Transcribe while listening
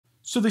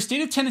So the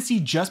state of Tennessee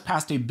just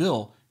passed a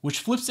bill which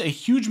flips a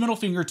huge middle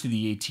finger to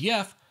the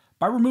ATF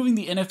by removing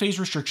the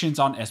NFA's restrictions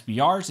on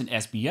SBRs and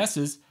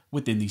SBSs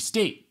within the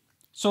state.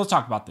 So let's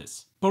talk about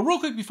this. But real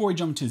quick before we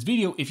jump into this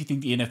video, if you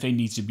think the NFA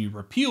needs to be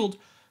repealed,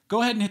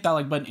 go ahead and hit that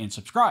like button and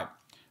subscribe.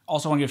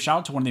 Also, I want to give a shout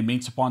out to one of the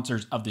main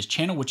sponsors of this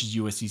channel, which is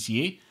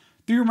USCCA.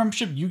 Through your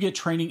membership, you get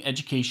training,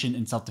 education,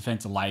 and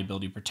self-defense and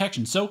liability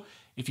protection. So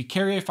if you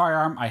carry a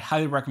firearm, I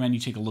highly recommend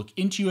you take a look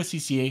into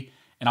USCCA,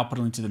 and I'll put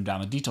a link to them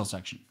down in the details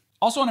section.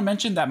 Also want to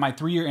mention that my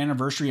 3-year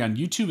anniversary on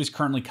YouTube is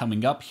currently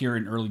coming up here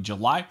in early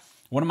July.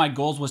 One of my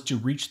goals was to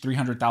reach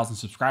 300,000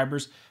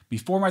 subscribers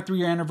before my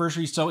 3-year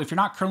anniversary. So if you're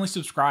not currently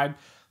subscribed,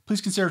 please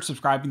consider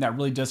subscribing. That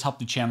really does help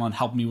the channel and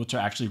help me to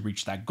actually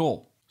reach that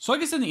goal. So I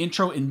guess in the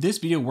intro, in this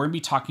video, we're going to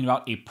be talking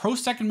about a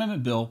pro-Second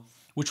Amendment bill,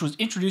 which was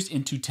introduced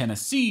into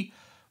Tennessee,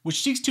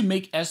 which seeks to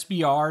make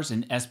SBRs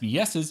and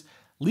SBSs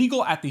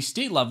legal at the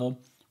state level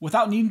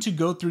without needing to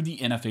go through the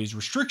NFA's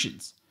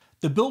restrictions.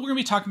 The bill we're going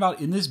to be talking about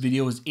in this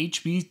video is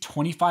HB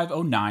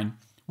 2509,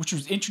 which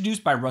was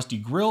introduced by Rusty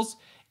Grills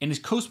and is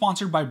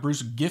co-sponsored by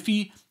Bruce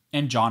Giffey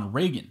and John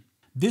Reagan.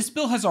 This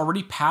bill has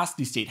already passed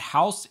the state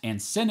House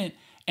and Senate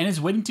and is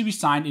waiting to be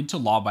signed into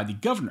law by the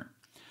governor.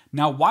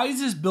 Now, why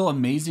is this bill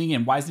amazing,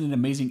 and why is it an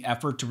amazing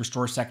effort to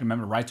restore Second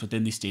Amendment rights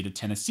within the state of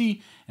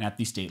Tennessee and at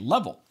the state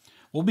level?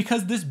 Well,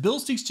 because this bill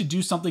seeks to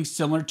do something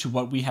similar to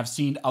what we have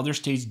seen other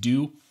states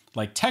do,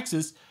 like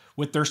Texas,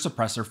 with their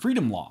suppressor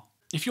freedom law.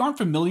 If you aren't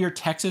familiar,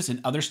 Texas and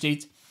other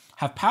states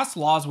have passed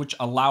laws which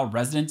allow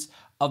residents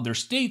of their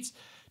states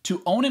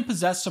to own and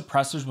possess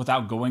suppressors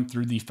without going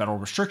through the federal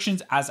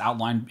restrictions as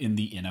outlined in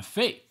the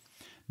NFA.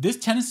 This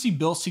Tennessee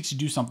bill seeks to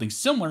do something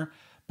similar,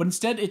 but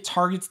instead it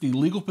targets the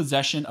legal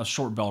possession of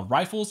short-barreled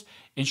rifles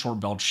and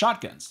short-barreled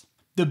shotguns.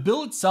 The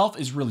bill itself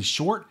is really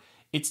short.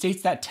 It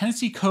states that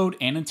Tennessee Code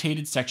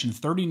annotated section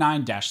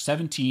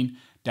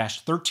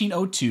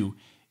 39-17-1302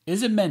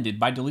 is amended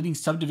by deleting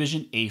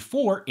subdivision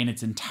A4 in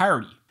its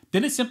entirety.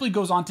 Then it simply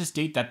goes on to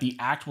state that the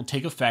act will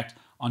take effect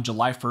on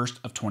July 1st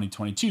of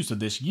 2022, so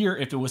this year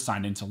if it was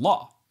signed into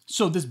law.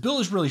 So this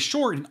bill is really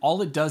short, and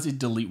all it does is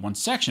delete one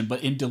section,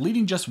 but in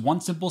deleting just one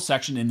simple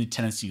section in the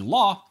Tennessee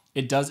law,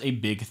 it does a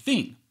big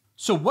thing.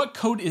 So what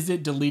code is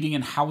it deleting,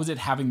 and how is it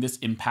having this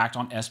impact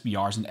on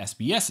SBRs and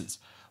SBSs?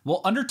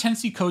 Well, under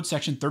Tennessee Code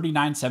section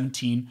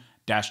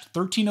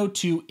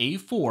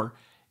 39-17-1302A4,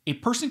 a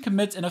person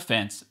commits an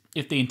offense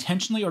if they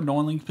intentionally or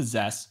knowingly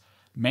possess,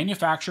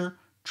 manufacture,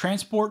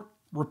 transport,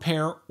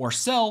 repair, or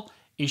sell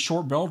a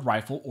short-barreled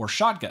rifle or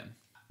shotgun.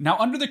 Now,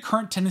 under the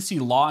current Tennessee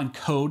law and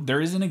code,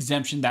 there is an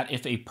exemption that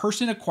if a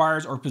person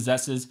acquires or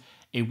possesses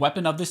a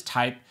weapon of this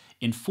type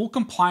in full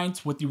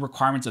compliance with the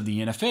requirements of the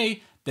NFA,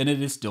 then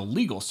it is still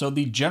legal. So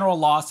the general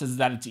law says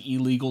that it's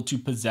illegal to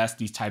possess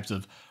these types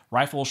of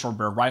rifles,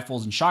 short-barreled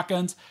rifles, and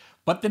shotguns,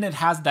 but then it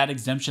has that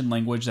exemption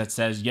language that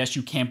says, yes,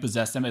 you can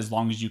possess them as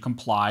long as you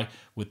comply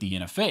with the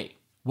NFA.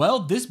 Well,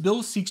 this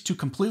bill seeks to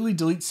completely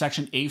delete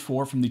section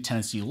A4 from the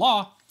Tennessee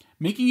law,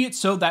 making it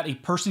so that a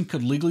person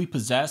could legally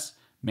possess,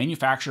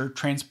 manufacture,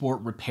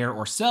 transport, repair,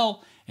 or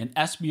sell an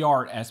SBR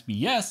or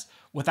SBS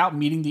without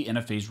meeting the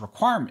NFA's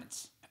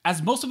requirements.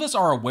 As most of us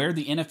are aware,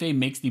 the NFA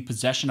makes the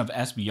possession of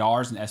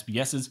SBRs and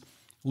SBSs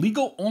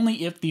legal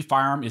only if the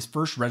firearm is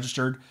first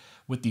registered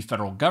with the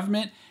federal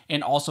government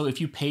and also if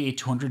you pay a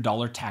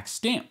 $200 tax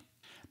stamp.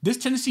 This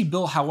Tennessee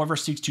bill, however,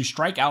 seeks to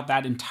strike out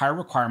that entire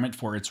requirement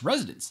for its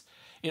residents.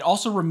 It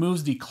also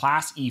removes the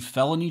Class E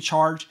felony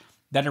charge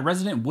that a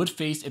resident would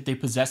face if they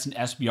possess an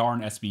SBR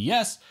and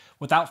SBS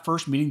without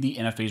first meeting the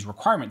NFA's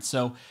requirements.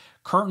 So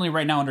currently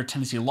right now under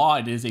Tennessee law,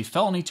 it is a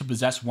felony to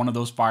possess one of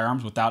those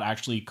firearms without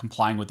actually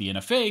complying with the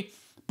NFA.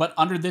 But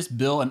under this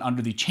bill and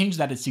under the change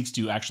that it seeks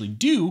to actually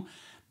do,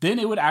 then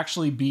it would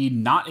actually be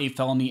not a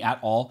felony at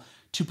all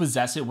to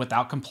possess it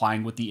without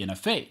complying with the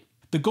NFA.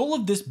 The goal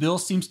of this bill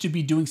seems to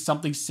be doing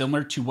something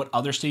similar to what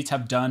other states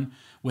have done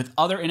with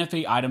other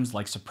NFA items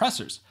like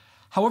suppressors.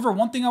 However,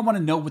 one thing I want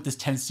to note with this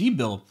Tennessee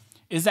bill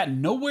is that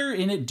nowhere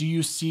in it do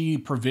you see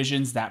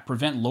provisions that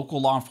prevent local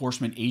law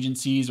enforcement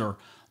agencies or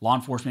law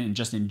enforcement and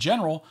just in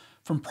general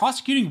from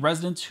prosecuting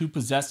residents who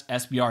possess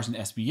SBRs and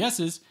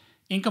SBSs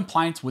in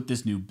compliance with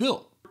this new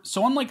bill.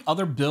 So unlike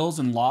other bills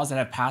and laws that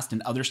have passed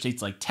in other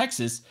states like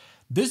Texas,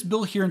 this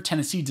bill here in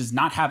Tennessee does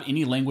not have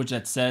any language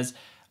that says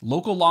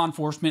local law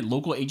enforcement,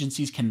 local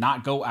agencies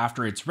cannot go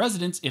after its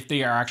residents if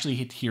they are actually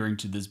adhering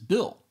to this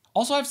bill.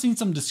 Also, I've seen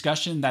some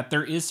discussion that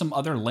there is some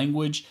other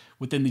language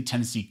within the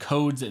Tennessee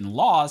codes and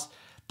laws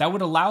that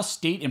would allow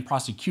state and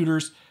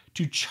prosecutors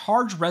to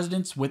charge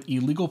residents with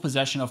illegal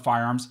possession of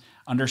firearms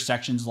under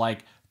sections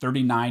like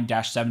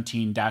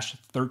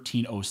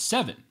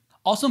 39-17-1307.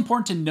 Also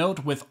important to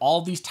note with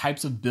all these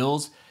types of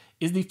bills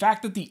is the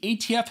fact that the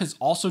ATF has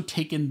also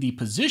taken the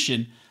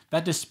position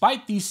that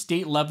despite these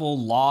state level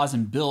laws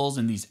and bills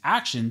and these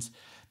actions,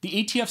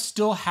 the ATF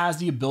still has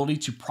the ability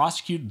to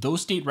prosecute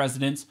those state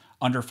residents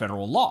under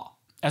federal law.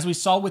 As we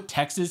saw with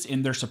Texas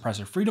in their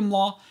suppressor freedom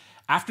law,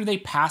 after they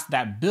passed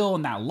that bill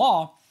and that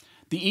law,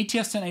 the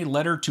ATF sent a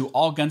letter to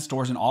all gun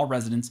stores and all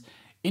residents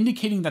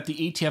indicating that the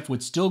ATF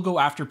would still go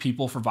after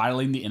people for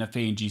violating the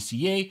NFA and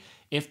GCA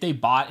if they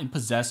bought and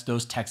possessed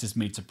those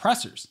Texas-made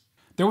suppressors.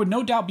 There would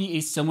no doubt be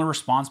a similar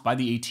response by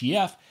the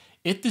ATF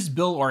if this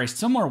bill or a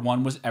similar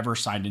one was ever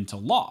signed into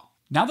law.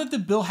 Now that the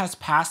bill has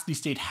passed the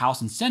state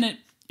House and Senate,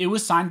 it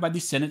was signed by the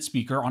Senate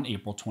Speaker on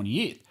April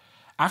 28th.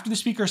 After the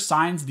Speaker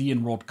signs the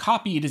enrolled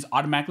copy, it is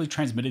automatically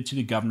transmitted to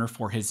the governor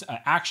for his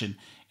action.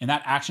 And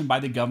that action by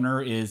the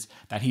governor is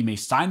that he may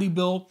sign the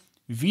bill,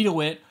 veto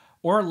it,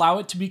 or allow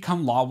it to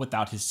become law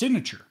without his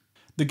signature.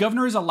 The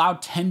governor is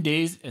allowed 10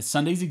 days, as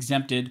Sundays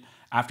exempted,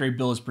 after a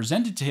bill is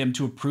presented to him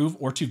to approve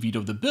or to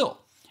veto the bill.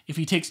 If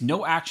he takes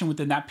no action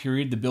within that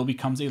period, the bill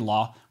becomes a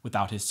law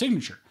without his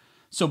signature.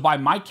 So by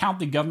my count,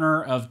 the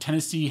governor of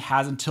Tennessee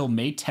has until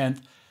May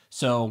 10th.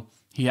 So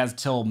he has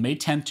until May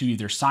 10th to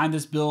either sign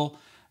this bill,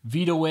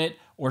 veto it,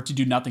 or to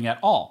do nothing at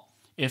all.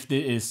 If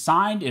it is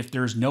signed, if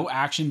there's no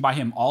action by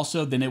him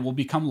also, then it will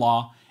become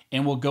law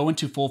and will go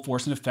into full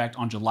force and effect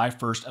on July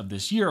 1st of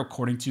this year,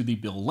 according to the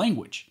bill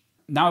language.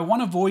 Now, I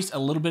want to voice a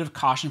little bit of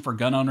caution for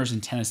gun owners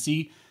in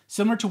Tennessee,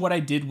 similar to what I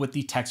did with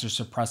the Texas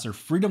Suppressor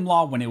Freedom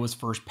Law when it was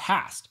first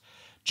passed.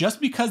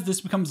 Just because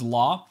this becomes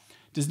law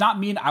does not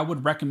mean I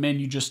would recommend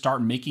you just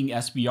start making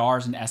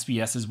SBRs and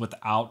SBSs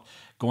without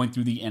going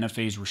through the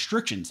NFA's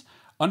restrictions.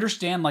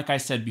 Understand, like I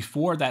said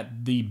before,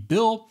 that the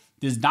bill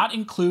does not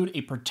include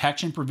a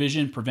protection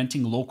provision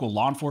preventing local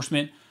law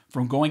enforcement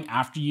from going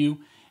after you.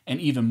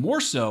 And even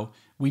more so,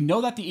 we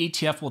know that the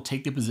ATF will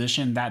take the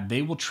position that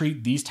they will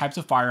treat these types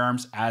of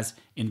firearms as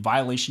in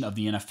violation of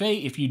the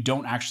NFA if you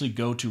don't actually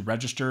go to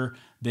register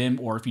them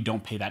or if you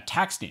don't pay that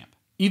tax stamp.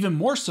 Even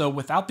more so,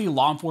 without the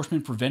law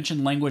enforcement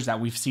prevention language that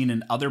we've seen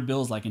in other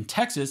bills like in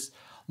Texas,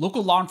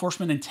 local law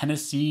enforcement in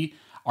Tennessee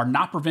are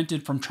not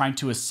prevented from trying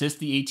to assist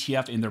the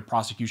ATF in their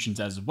prosecutions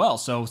as well.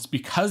 So it's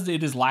because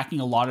it is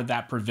lacking a lot of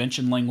that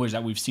prevention language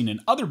that we've seen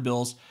in other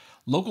bills,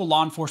 local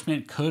law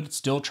enforcement could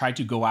still try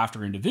to go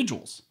after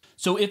individuals.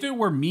 So if it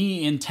were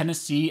me in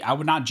Tennessee, I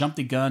would not jump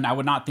the gun. I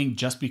would not think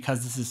just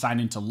because this is signed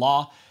into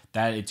law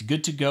that it's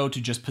good to go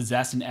to just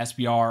possess an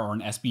SBR or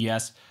an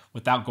SBS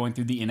without going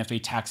through the NFA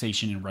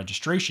taxation and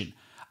registration.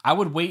 I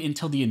would wait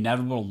until the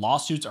inevitable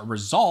lawsuits are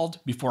resolved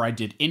before I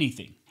did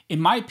anything. In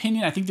my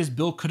opinion, I think this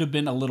bill could have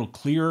been a little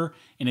clearer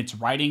in its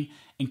writing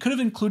and could have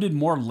included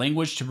more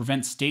language to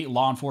prevent state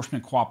law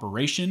enforcement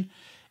cooperation.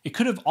 It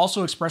could have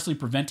also expressly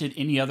prevented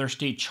any other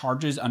state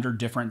charges under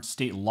different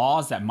state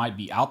laws that might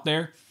be out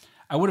there.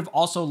 I would have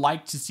also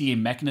liked to see a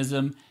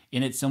mechanism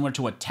in it similar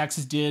to what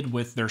Texas did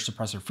with their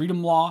suppressor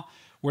freedom law,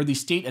 where the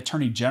state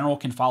attorney general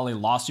can file a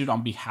lawsuit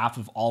on behalf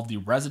of all of the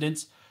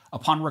residents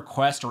upon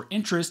request or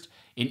interest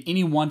in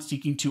anyone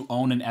seeking to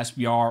own an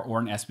SBR or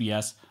an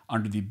SBS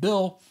under the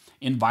bill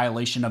in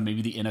violation of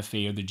maybe the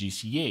NFA or the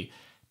GCA.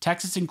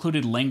 Texas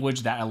included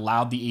language that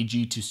allowed the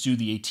AG to sue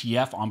the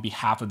ATF on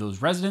behalf of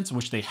those residents,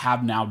 which they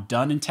have now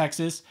done in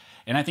Texas.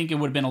 And I think it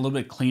would have been a little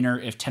bit cleaner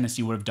if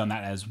Tennessee would have done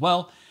that as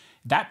well.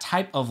 That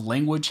type of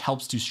language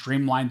helps to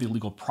streamline the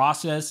legal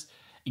process.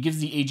 It gives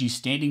the AG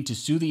standing to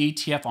sue the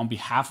ATF on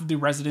behalf of the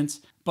residents.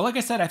 But like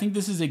I said, I think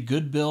this is a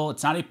good bill.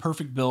 It's not a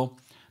perfect bill,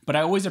 but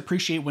I always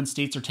appreciate when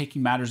states are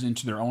taking matters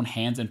into their own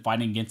hands and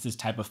fighting against this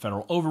type of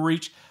federal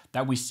overreach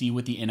that we see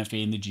with the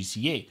NFA and the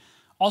GCA.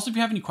 Also, if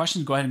you have any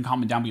questions, go ahead and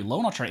comment down below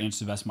and I'll try to answer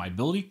to the best of my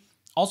ability.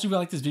 Also, if you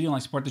like this video and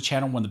like support the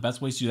channel, one of the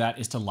best ways to do that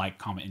is to like,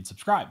 comment, and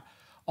subscribe.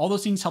 All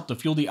those things help to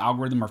fuel the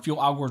algorithm or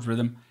fuel Algorit's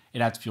rhythm.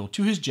 It adds fuel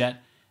to his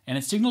jet, and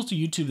it signals to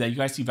YouTube that you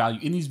guys see value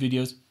in these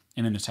videos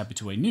and in this type of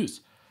two-way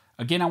news.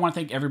 Again, I want to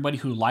thank everybody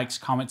who likes,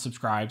 comments,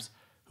 subscribes,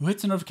 who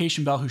hits the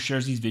notification bell, who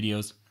shares these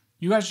videos.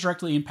 You guys are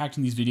directly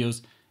impacting these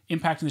videos,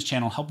 impacting this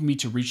channel, helping me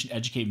to reach and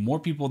educate more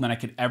people than I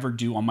could ever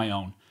do on my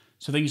own.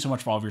 So thank you so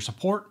much for all of your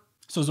support.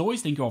 So as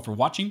always, thank you all for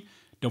watching.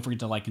 Don't forget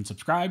to like and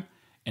subscribe.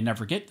 And never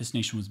forget, this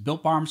nation was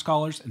built by armed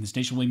scholars, and this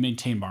nation will be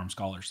maintained by armed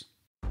scholars.